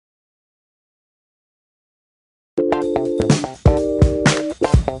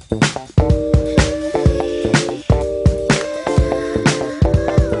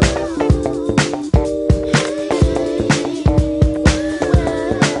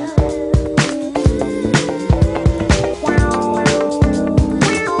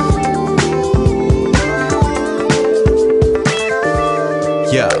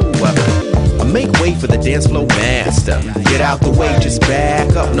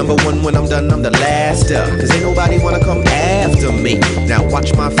number one when I'm done, I'm the last up. Cause ain't nobody wanna come after me. Now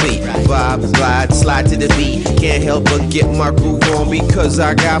watch my feet, vibe, glide, slide to the beat. Can't help but get my groove on because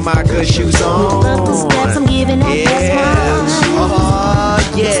I got my good shoes on. Love the steps I'm giving out, that's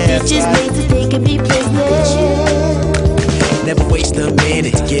mine. Yeah. Stitches, laces, they can be priceless. Never waste a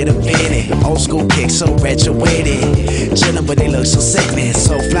minute to get up in it. Old school kicks, so retro with it. Chillin', but they look so sickening.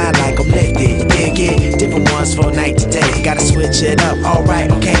 So fly like I'm lifted. Yeah, get different ones for night to day. Gotta switch it up, alright,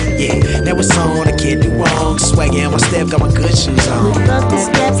 okay, yeah. Now it's on, I can't do wrong. Swagger in my step, got my good shoes on. Love the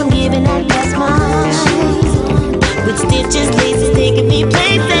steps I'm giving out, that's mine. With stitches, laces, they can be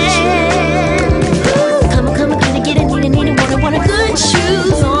places. Come on, get it, need it, wanna good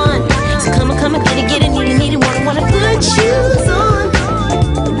shoes on. So come on, get it, need it, wanna good shoes on.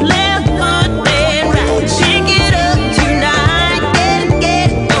 Left foot and right, shake it up tonight.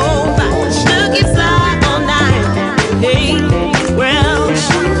 Get it on right, shook it fly all night. Hey, well,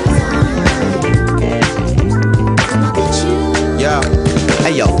 yeah.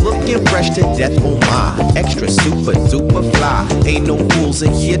 Hey yo, looking fresh to death, oh my. Extra super duper fly. Ain't no fools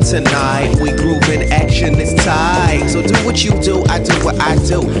in here tonight. We groovin', action is tight. So do what you do, I do what I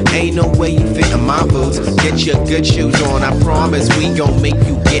do. Ain't no way you fit in my boots. Get your good shoes on, I promise we gon' make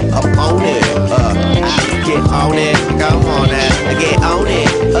you get up on it. Get on it, come on now. Get on it,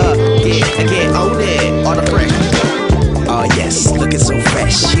 get on it. Art.of.fresh. Oh yes, looking so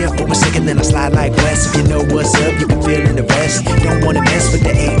fresh. Yeah, for a second then I slide like West. If you know what's up, you can feel in the rest. Don't wanna mess with the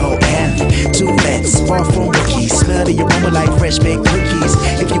AOF. Two vets, far from rookies. Smell the aroma like fresh baked cookies.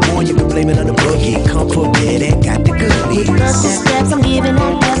 If you want, you can blame it on the boogie. Come forget it, got the goodies. love the steps I'm giving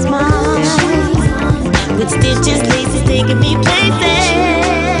out, that's mine. With stitches, laces, they can be places.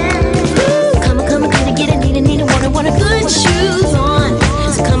 Come on, get it, need it, wanna good shoes on.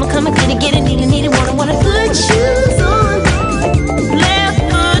 So come on, get it, need it, wanna good shoes on.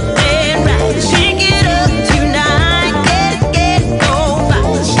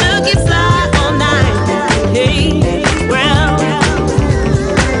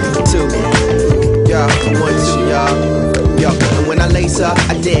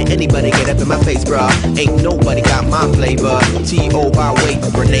 I dare anybody get up in my face, bruh. Ain't nobody got my flavor. T.O. by way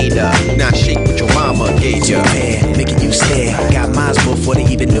of Grenada. Now shake what your mama gave ya. Man, making you stare. Got mines before they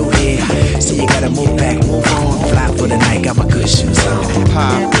even knew here. So you gotta move back, move on. Fly for the night, got my good shoes on.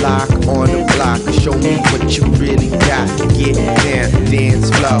 Pop, lock, on the block. Show me what you really got. Get down,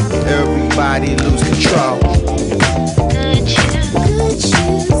 dance flow. Everybody lose control.